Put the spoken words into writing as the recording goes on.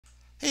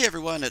Hey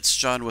everyone, it's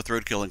John with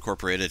Roadkill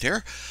Incorporated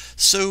here.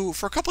 So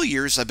for a couple of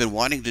years I've been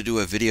wanting to do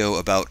a video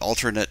about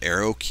alternate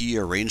arrow key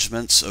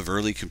arrangements of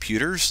early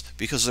computers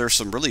because there are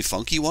some really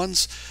funky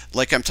ones.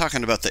 Like I'm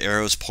talking about the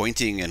arrows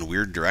pointing in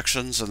weird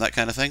directions and that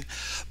kind of thing.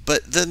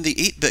 But then the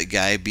 8-bit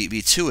guy beat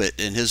me to it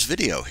in his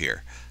video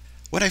here.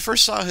 When I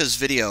first saw his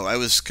video, I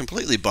was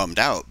completely bummed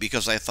out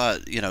because I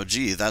thought,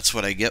 gee, that's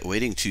what I get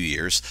waiting 2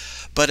 years.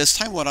 But as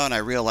time went on, I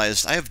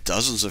realized I have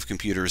dozens of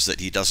computers that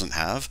he doesn't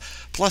have.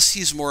 Plus,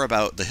 he's more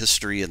about the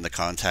history and the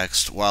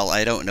context. While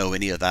I don't know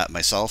any of that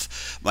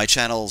myself, my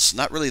channel's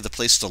not really the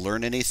place to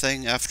learn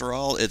anything, after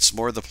all. It's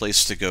more the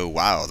place to go,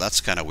 wow, that's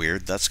kind of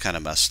weird, that's kind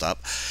of messed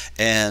up.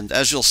 And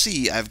as you'll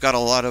see, I've got a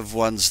lot of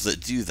ones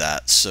that do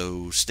that,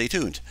 so stay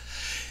tuned.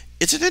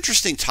 It's an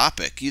interesting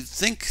topic. You'd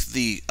think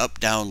the up,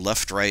 down,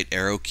 left, right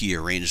arrow key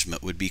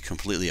arrangement would be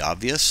completely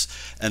obvious,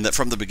 and that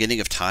from the beginning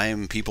of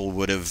time people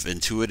would have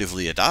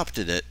intuitively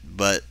adopted it,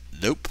 but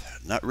nope,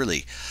 not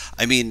really.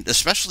 I mean,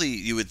 especially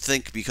you would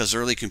think because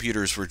early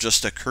computers were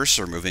just a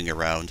cursor moving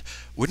around,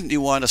 wouldn't you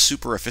want a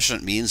super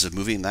efficient means of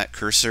moving that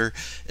cursor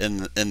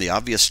in the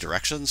obvious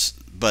directions?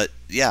 But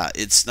yeah,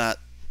 it's not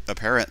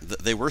apparent that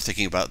they were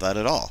thinking about that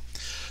at all.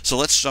 So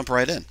let's jump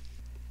right in.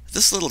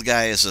 This little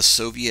guy is a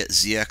Soviet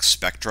ZX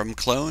Spectrum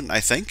clone,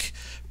 I think.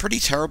 Pretty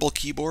terrible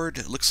keyboard.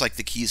 It looks like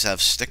the keys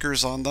have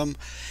stickers on them.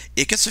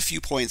 It gets a few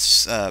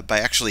points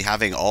by actually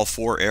having all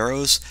 4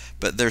 arrows,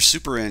 but they're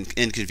super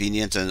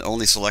inconvenient and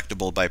only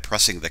selectable by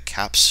pressing the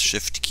caps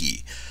shift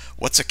key.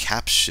 What's a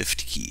caps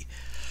shift key?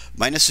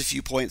 Minus a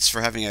few points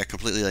for having a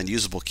completely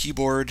unusable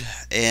keyboard,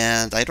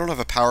 and I don't have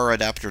a power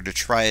adapter to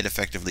try it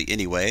effectively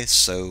anyway,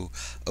 so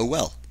oh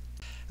well.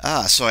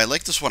 So I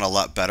like this one a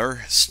lot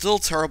better. Still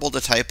terrible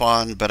to type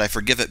on, but I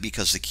forgive it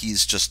because the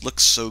keys just look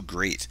so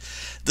great.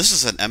 This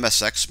is an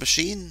MSX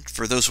machine.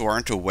 For those who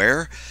aren't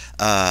aware,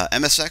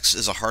 MSX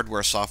is a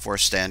hardware-software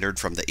standard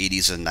from the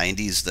 80s and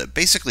 90s that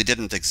basically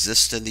didn't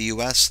exist in the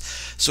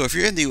US. So if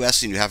you're in the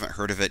US and you haven't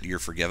heard of it, you're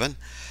forgiven.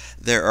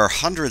 There are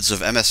hundreds of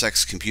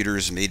MSX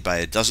computers made by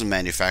a dozen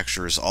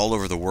manufacturers all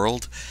over the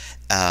world.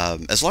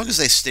 As long as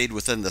they stayed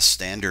within the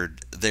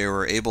standard, they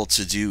were able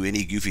to do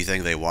any goofy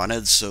thing they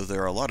wanted, so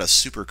there are a lot of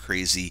super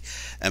crazy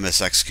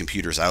MSX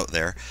computers out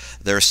there.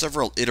 There are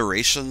several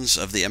iterations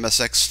of the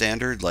MSX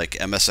standard, like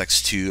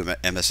MSX2,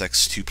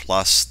 MSX2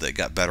 Plus, that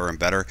got better and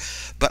better,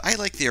 but I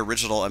like the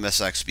original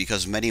MSX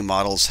because many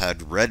models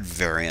had red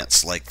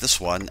variants like this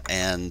one,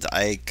 and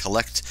I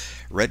collect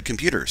red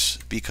computers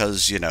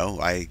because,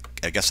 I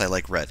guess I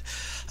like red.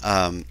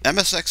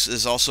 MSX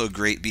is also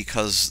great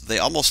because they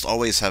almost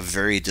always have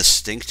very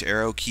distinct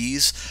arrow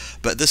keys,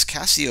 but this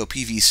Casio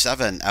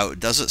PV7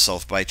 outdoes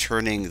itself by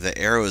turning the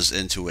arrows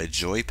into a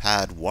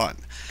joypad 1,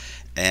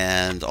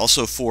 and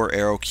also 4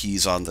 arrow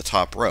keys on the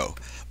top row.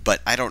 But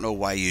I don't know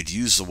why you'd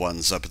use the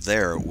ones up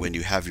there when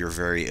you have your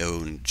very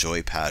own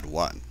joypad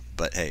 1,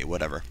 but hey,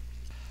 whatever.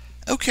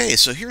 Okay,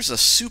 so here's a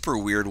super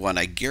weird one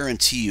I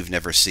guarantee you've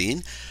never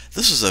seen.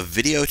 This is a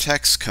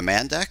Videotex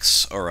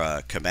Commandex, or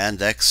a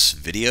Commandex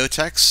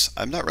Videotex.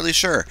 I'm not really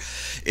sure.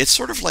 It's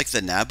sort of like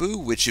the Nabu,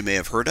 which you may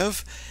have heard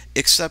of,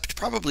 except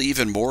probably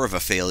even more of a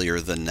failure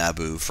than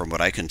Nabu from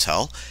what I can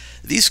tell.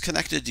 These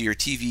connected to your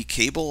TV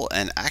cable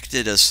and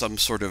acted as some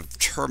sort of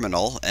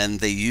terminal, and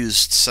they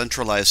used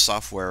centralized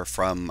software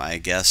from, I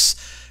guess,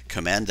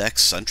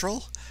 Commandex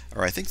Central?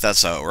 Or I think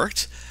that's how it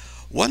worked.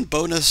 One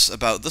bonus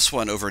about this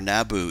one over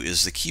Nabu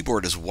is the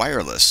keyboard is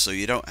wireless, so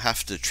you don't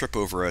have to trip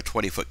over a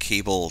 20-foot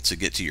cable to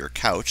get to your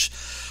couch.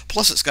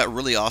 Plus, it's got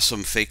really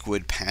awesome fake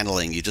wood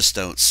paneling you just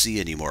don't see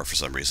anymore for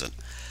some reason.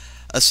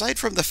 Aside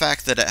from the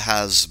fact that it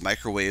has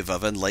microwave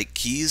oven-like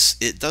keys,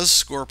 it does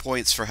score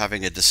points for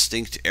having a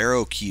distinct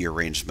arrow key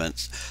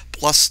arrangement,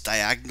 plus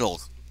diagonal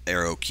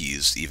arrow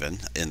keys even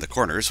in the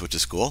corners, which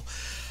is cool.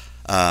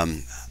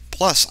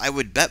 Plus, I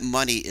would bet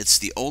money it's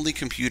the only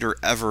computer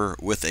ever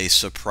with a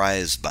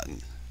surprise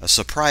button. A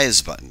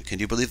surprise button. Can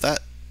you believe that?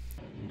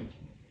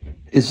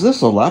 Is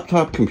this a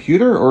laptop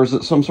computer or is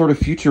it some sort of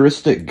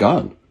futuristic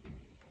gun?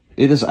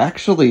 It is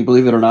actually,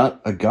 believe it or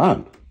not, a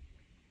gun.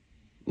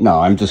 No,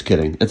 I'm just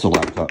kidding. It's a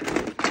laptop.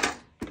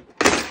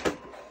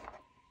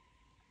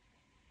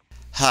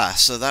 Ha,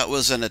 so that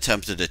was an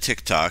attempt at a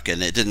TikTok,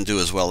 and it didn't do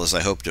as well as I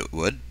hoped it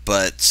would,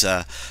 but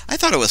I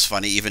thought it was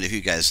funny, even if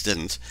you guys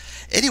didn't.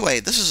 Anyway,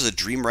 this is a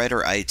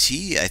Dreamwriter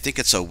IT. I think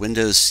it's a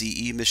Windows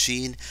CE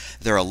machine.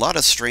 There are a lot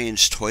of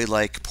strange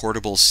toy-like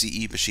portable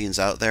CE machines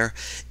out there.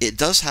 It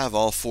does have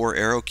all 4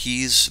 arrow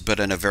keys, but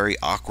in a very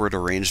awkward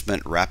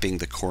arrangement wrapping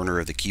the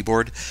corner of the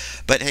keyboard.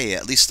 But hey,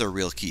 at least they're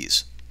real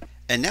keys.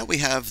 And now we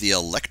have the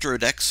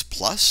Electrodex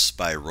Plus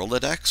by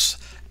Rolodex.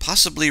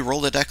 Possibly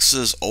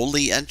Rolodex's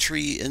only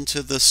entry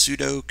into the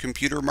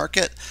pseudo-computer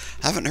market.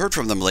 Haven't heard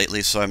from them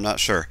lately, so I'm not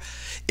sure.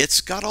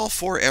 It's got all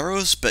 4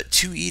 arrows, but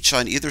 2 each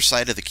on either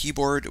side of the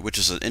keyboard, which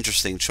is an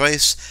interesting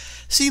choice.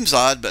 Seems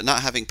odd, but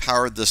not having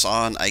powered this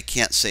on, I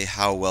can't say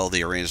how well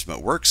the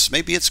arrangement works.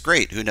 Maybe it's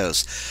great, who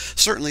knows.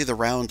 Certainly the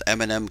round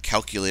M&M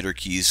calculator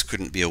keys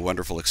couldn't be a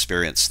wonderful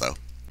experience, though.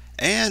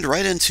 And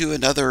right into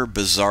another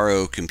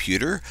bizarro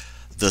computer,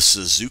 the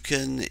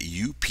Suzuki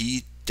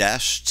UP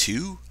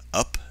up-2,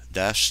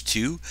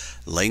 up-2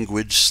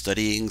 language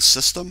studying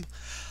system.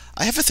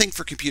 I have a thing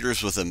for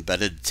computers with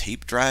embedded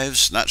tape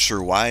drives. Not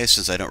sure why,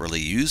 since I don't really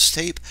use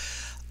tape.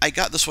 I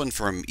got this one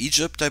from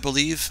Egypt, I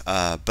believe.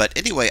 But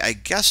anyway, I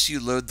guess you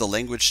load the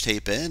language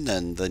tape in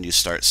and then you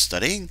start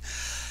studying.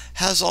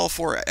 Has all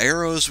 4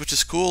 arrows, which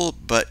is cool,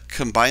 but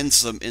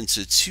combines them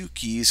into 2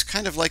 keys,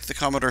 kind of like the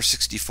Commodore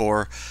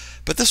 64.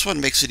 But this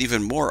one makes it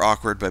even more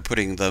awkward by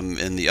putting them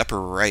in the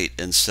upper right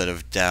instead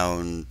of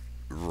down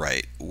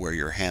right, where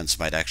your hands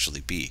might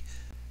actually be.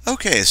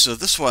 Okay, so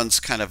this one's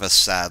kind of a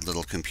sad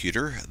little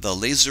computer. The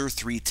Laser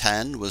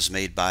 310 was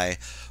made by,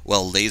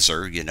 well,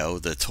 Laser, you know,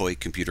 the toy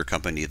computer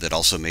company that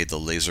also made the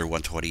Laser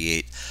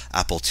 128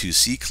 Apple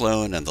IIc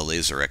clone and the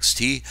Laser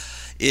XT.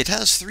 It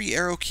has 3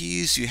 arrow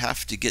keys you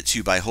have to get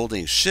to by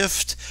holding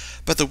Shift,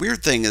 but the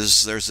weird thing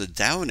is there's a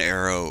down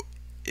arrow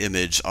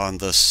image on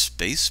the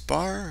space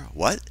bar.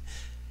 What?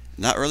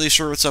 Not really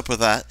sure what's up with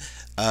that.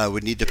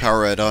 Would need to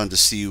power it on to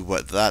see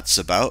what that's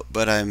about,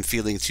 but I'm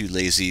feeling too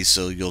lazy,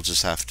 so you'll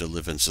just have to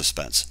live in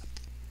suspense.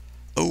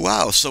 Oh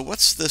wow, so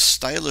what's this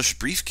stylish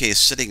briefcase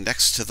sitting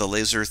next to the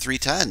Laser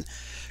 310?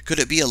 Could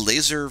it be a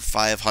Laser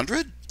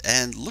 500?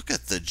 And look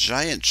at the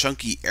giant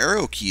chunky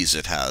arrow keys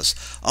it has,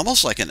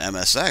 almost like an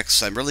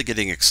MSX. I'm really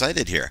getting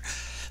excited here.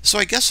 So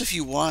I guess if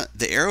you want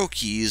the arrow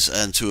keys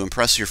and to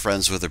impress your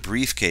friends with a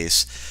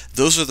briefcase,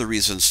 those are the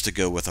reasons to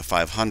go with a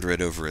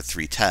 500 over a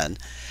 310.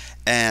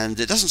 And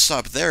it doesn't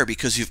stop there,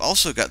 because you've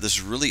also got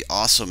this really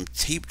awesome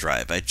tape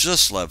drive. I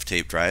just love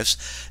tape drives.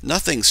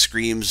 Nothing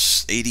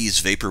screams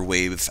 80s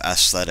vaporwave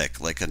aesthetic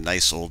like a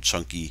nice old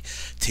chunky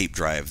tape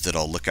drive that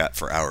I'll look at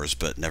for hours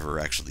but never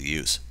actually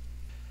use.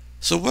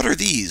 So what are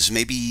these?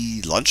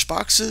 Maybe lunch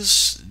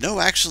boxes?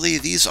 No, actually,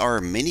 these are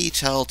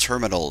Minitel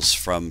terminals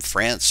from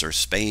France or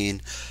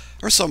Spain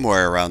or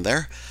somewhere around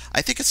there.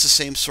 I think it's the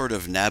same sort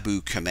of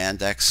Nabu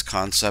Commandex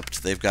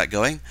concept they've got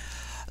going.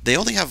 They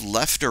only have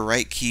left or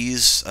right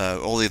keys,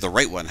 only the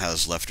right one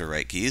has left or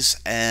right keys,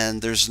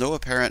 and there's no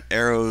apparent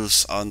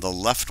arrows on the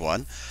left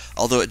one,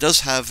 although it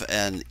does have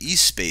an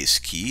E-space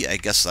key. I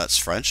guess that's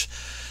French.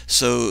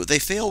 So they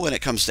fail when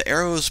it comes to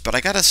arrows, but I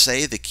gotta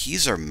say the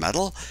keys are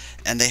metal,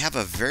 and they have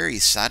a very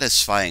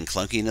satisfying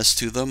clunkiness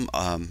to them.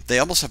 They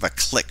almost have a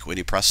click when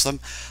you press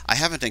them. I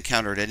haven't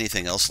encountered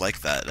anything else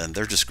like that, and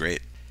they're just great.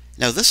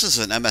 Now this is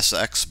an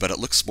MSX, but it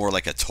looks more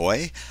like a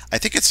toy. I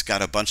think it's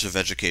got a bunch of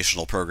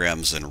educational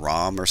programs in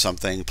ROM or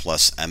something,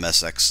 plus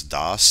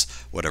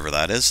MSX-DOS, whatever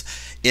that is.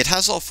 It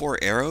has all 4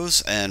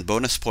 arrows and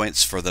bonus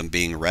points for them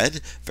being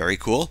red, very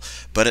cool,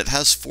 but it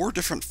has 4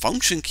 different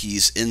function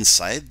keys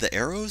inside the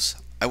arrows.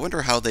 I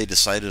wonder how they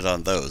decided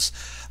on those.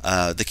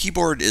 The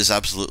keyboard is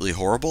absolutely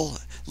horrible.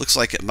 Looks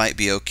like it might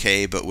be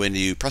okay, but when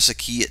you press a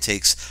key it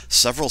takes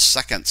several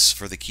seconds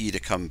for the key to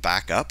come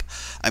back up.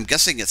 I'm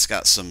guessing it's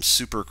got some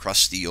super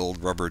crusty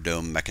old rubber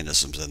dome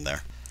mechanisms in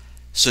there.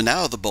 So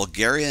now the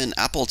Bulgarian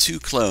Apple II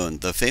clone,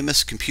 the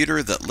famous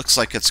computer that looks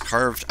like it's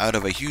carved out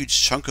of a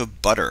huge chunk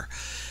of butter.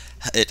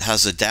 It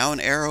has a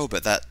down arrow,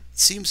 but that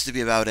seems to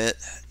be about it,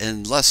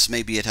 unless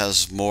maybe it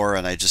has more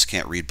and I just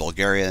can't read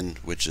Bulgarian,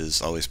 which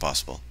is always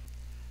possible.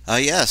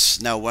 Yes,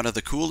 now one of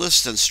the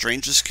coolest and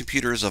strangest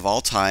computers of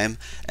all time,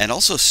 and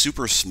also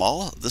super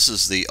small. This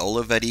is the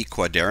Olivetti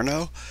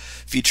Quaderno,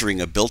 featuring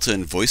a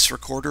built-in voice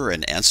recorder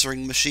and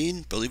answering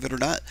machine, believe it or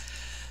not.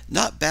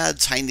 Not bad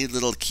tiny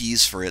little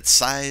keys for its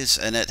size,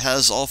 and it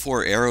has all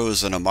 4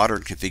 arrows in a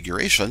modern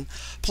configuration,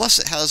 plus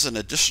it has an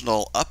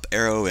additional up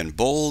arrow in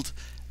bold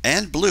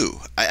and blue,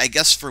 I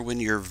guess for when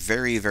you're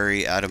very,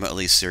 very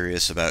adamantly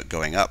serious about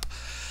going up.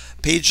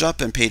 Page up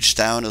and page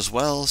down as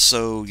well,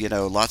 so, you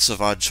know, lots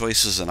of odd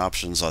choices and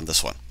options on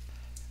this one.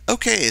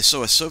 Okay,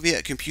 so a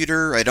Soviet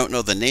computer, I don't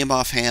know the name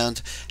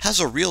offhand, has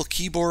a real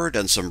keyboard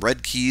and some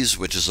red keys,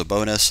 which is a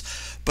bonus,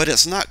 but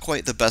it's not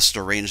quite the best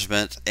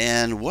arrangement.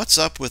 And what's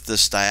up with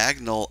this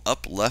diagonal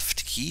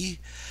up-left key?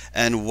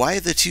 And why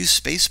the 2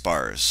 space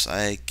bars?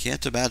 I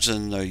can't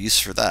imagine a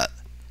use for that.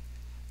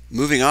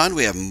 Moving on,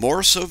 we have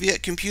more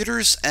Soviet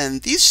computers,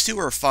 and these 2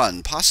 are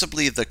fun,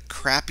 possibly the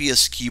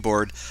crappiest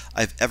keyboard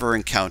I've ever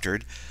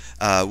encountered.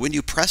 When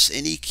you press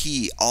any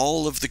key,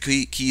 all of the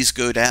keys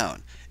go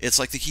down. It's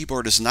like the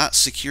keyboard is not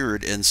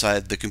secured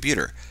inside the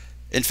computer.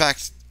 In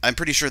fact, I'm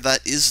pretty sure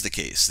that is the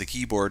case. The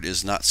keyboard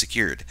is not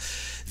secured.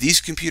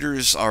 These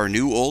computers are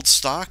new old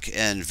stock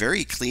and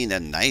very clean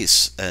and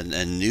nice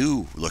and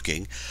new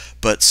looking,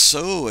 but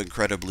so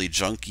incredibly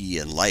junky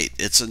and light.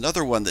 It's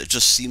another one that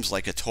just seems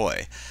like a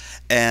toy.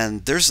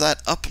 And there's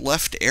that up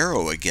left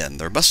arrow again.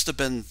 There must have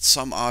been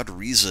some odd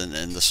reason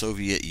in the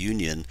Soviet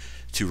Union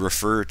to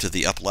refer to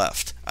the up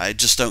left. I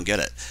just don't get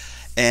it.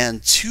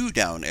 And 2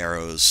 down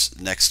arrows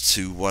next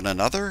to one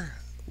another?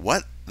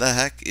 What the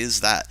heck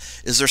is that?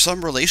 Is there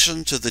some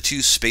relation to the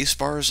 2 space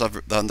bars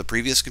on the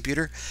previous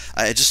computer?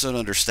 I just don't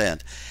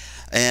understand.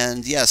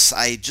 And yes,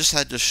 I just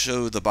had to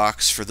show the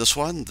box for this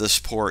one. This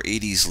poor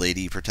 80s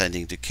lady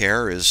pretending to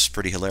care is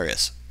pretty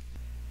hilarious.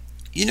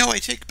 You know, I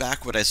take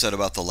back what I said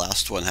about the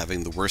last one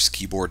having the worst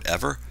keyboard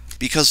ever.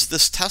 because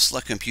this Tesla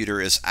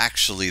computer is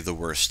actually the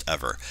worst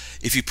ever.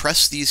 If you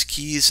press these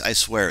keys, I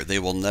swear they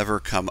will never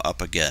come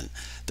up again.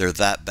 They're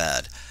that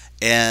bad.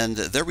 And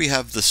there we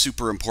have the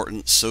super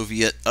important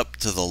Soviet up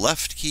to the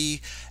left key,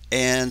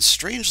 and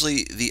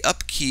strangely, the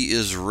up key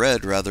is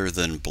red rather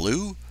than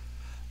blue.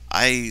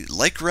 I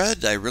like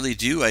red, I really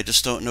do, I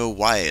just don't know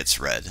why it's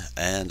red,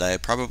 and I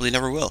probably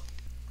never will.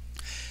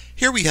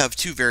 Here we have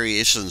two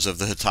variations of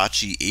the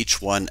Hitachi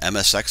H1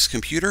 MSX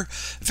computer,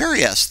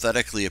 very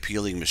aesthetically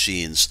appealing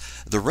machines.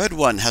 The red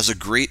one has a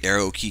great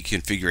arrow key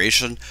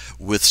configuration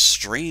with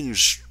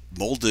strange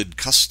molded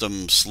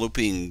custom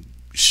sloping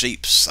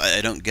shapes.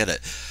 I don't get it.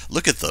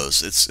 Look at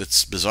those.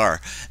 It's bizarre.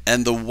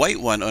 And the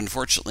white one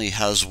unfortunately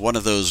has one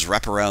of those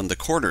wrap around the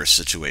corner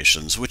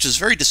situations, which is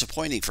very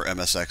disappointing for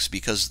MSX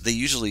because they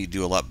usually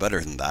do a lot better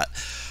than that.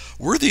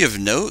 Worthy of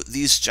note,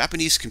 these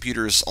Japanese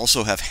computers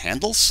also have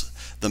handles.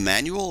 The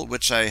manual,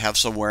 which I have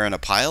somewhere in a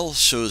pile,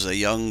 shows a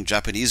young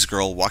Japanese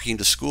girl walking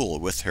to school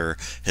with her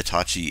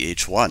Hitachi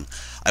H1.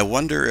 I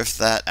wonder if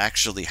that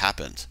actually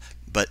happened.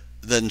 But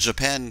then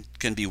Japan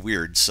can be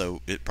weird,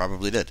 so it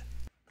probably did.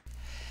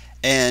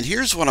 And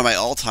here's one of my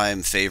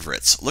all-time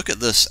favorites. Look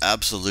at this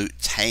absolute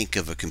tank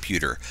of a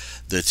computer,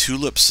 the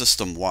Tulip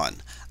System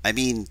 1. I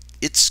mean,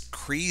 it's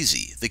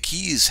crazy. The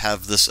keys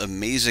have this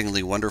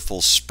amazingly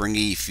wonderful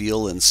springy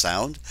feel and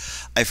sound.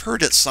 I've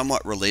heard it's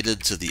somewhat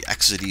related to the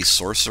XD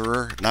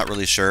Sorcerer, not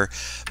really sure,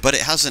 but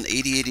it has an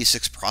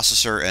 8086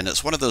 processor, and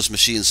it's one of those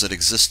machines that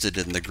existed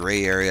in the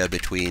gray area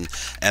between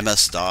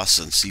MS-DOS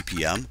and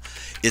CP/M.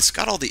 It's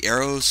got all the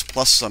arrows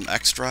plus some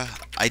extra.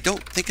 I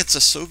don't think it's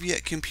a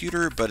Soviet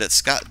computer, but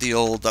it's got the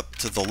old up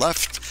to the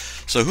left,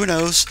 so who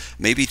knows?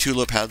 Maybe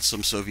Tulip had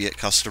some Soviet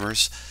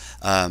customers.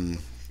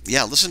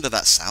 Yeah, listen to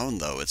that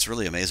sound though, it's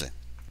really amazing.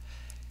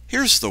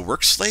 Here's the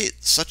work slate,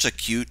 such a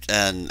cute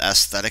and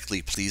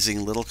aesthetically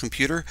pleasing little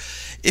computer.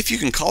 If you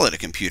can call it a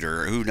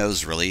computer, who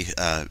knows really,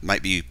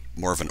 might be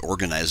more of an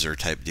organizer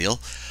type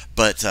deal,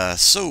 but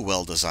so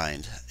well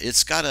designed.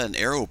 It's got an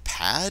arrow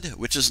pad,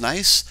 which is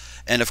nice,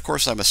 and of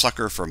course I'm a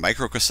sucker for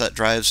microcassette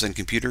drives and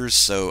computers,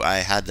 so I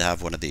had to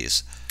have one of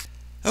these.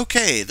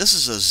 Okay, this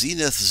is a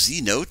Zenith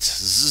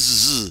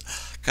Z-Note,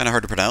 kind of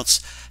hard to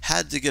pronounce.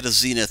 Had to get a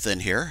Zenith in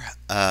here.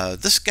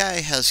 This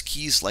guy has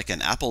keys like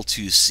an Apple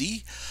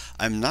IIc.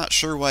 I'm not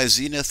sure why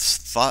Zenith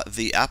thought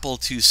the Apple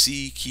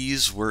IIc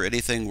keys were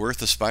anything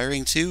worth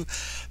aspiring to,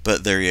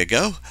 but there you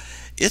go.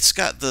 It's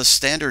got the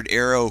standard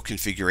arrow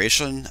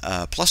configuration,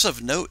 plus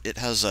of note it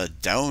has a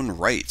down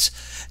right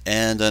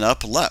and an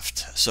up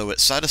left, so it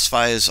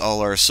satisfies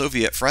all our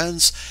Soviet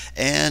friends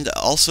and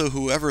also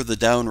whoever the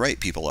down right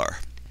people are.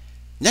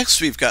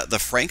 Next we've got the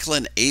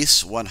Franklin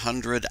Ace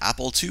 100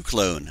 Apple II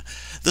clone.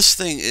 This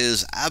thing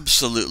is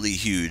absolutely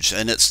huge,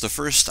 and it's the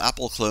first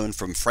Apple clone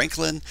from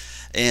Franklin,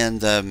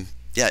 and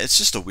yeah, it's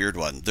just a weird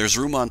one. There's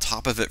room on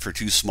top of it for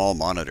two small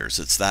monitors.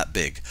 It's that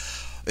big.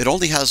 It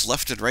only has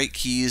left and right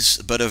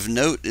keys, but of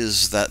note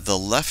is that the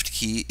left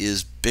key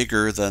is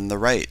bigger than the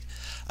right.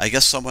 I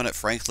guess someone at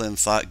Franklin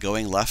thought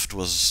going left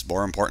was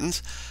more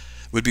important.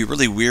 Would be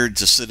really weird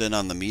to sit in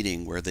on the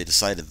meeting where they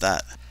decided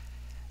that.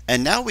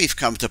 And now we've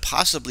come to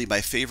possibly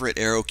my favorite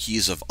arrow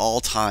keys of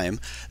all time.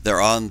 They're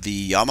on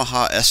the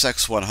Yamaha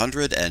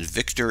SX100 and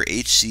Victor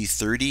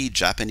HC30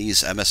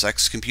 Japanese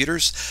MSX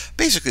computers.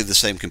 Basically the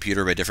same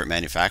computer by different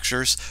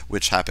manufacturers,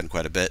 which happen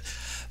quite a bit.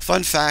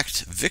 Fun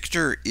fact,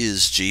 Victor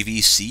is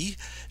JVC.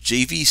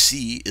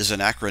 JVC is an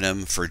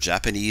acronym for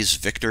Japanese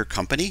Victor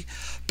Company.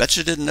 Bet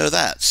you didn't know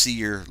that. See,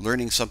 you're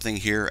learning something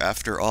here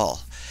after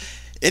all.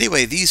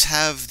 Anyway, these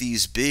have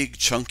these big,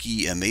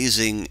 chunky,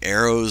 amazing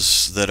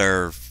arrows that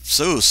are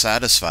so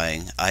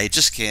satisfying. I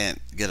just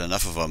can't get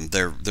enough of them.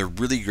 They're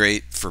really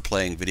great for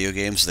playing video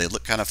games. They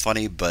look kind of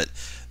funny, but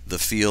the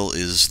feel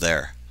is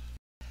there.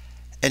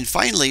 And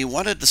finally,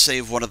 wanted to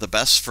save one of the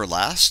best for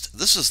last.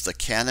 This is the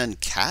Canon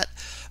Cat,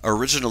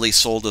 originally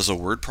sold as a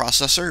word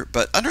processor,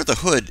 but under the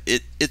hood,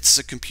 it's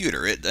a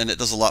computer, and it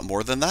does a lot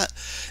more than that.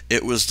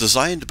 It was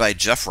designed by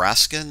Jeff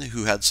Raskin,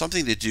 who had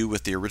something to do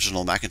with the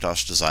original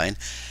Macintosh design,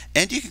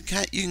 and you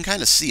can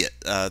kind of see it.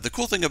 The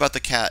cool thing about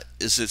the Cat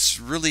is it's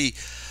really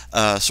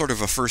sort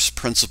of a first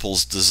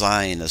principles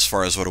design as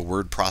far as what a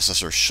word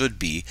processor should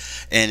be,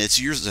 and it's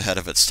years ahead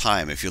of its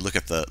time if you look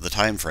at the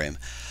time frame.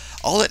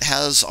 All it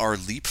has are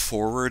leap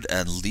forward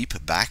and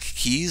leap back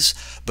keys,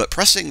 but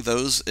pressing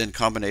those in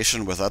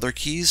combination with other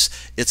keys,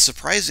 it's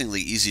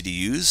surprisingly easy to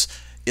use.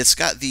 It's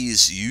got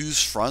these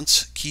use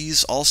front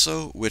keys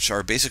also, which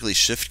are basically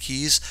shift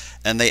keys,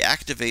 and they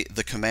activate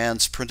the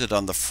commands printed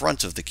on the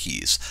front of the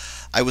keys.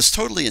 I was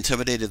totally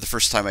intimidated the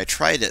first time I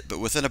tried it, but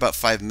within about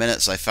 5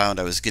 minutes I found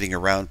I was getting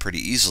around pretty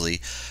easily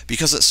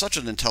because it's such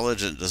an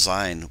intelligent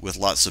design with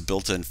lots of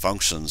built-in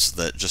functions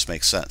that just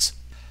make sense.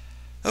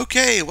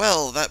 Okay,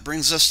 well, that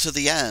brings us to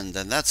the end,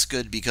 and that's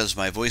good because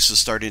my voice is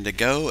starting to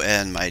go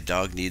and my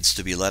dog needs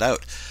to be let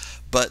out.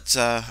 But,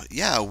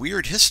 yeah,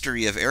 weird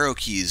history of arrow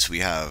keys we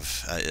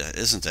have,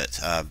 isn't it?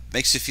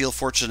 Makes you feel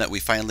fortunate we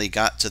finally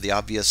got to the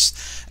obvious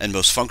and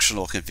most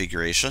functional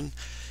configuration.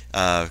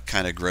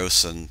 Kind of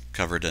gross and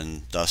covered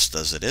in dust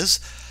as it is.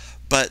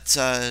 But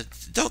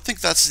don't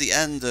think that's the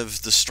end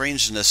of the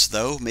strangeness,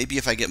 though. Maybe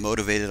if I get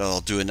motivated, I'll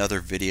do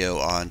another video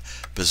on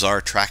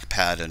bizarre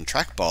trackpad and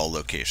trackball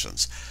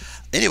locations.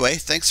 Anyway,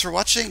 thanks for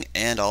watching,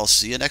 and I'll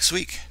see you next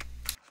week.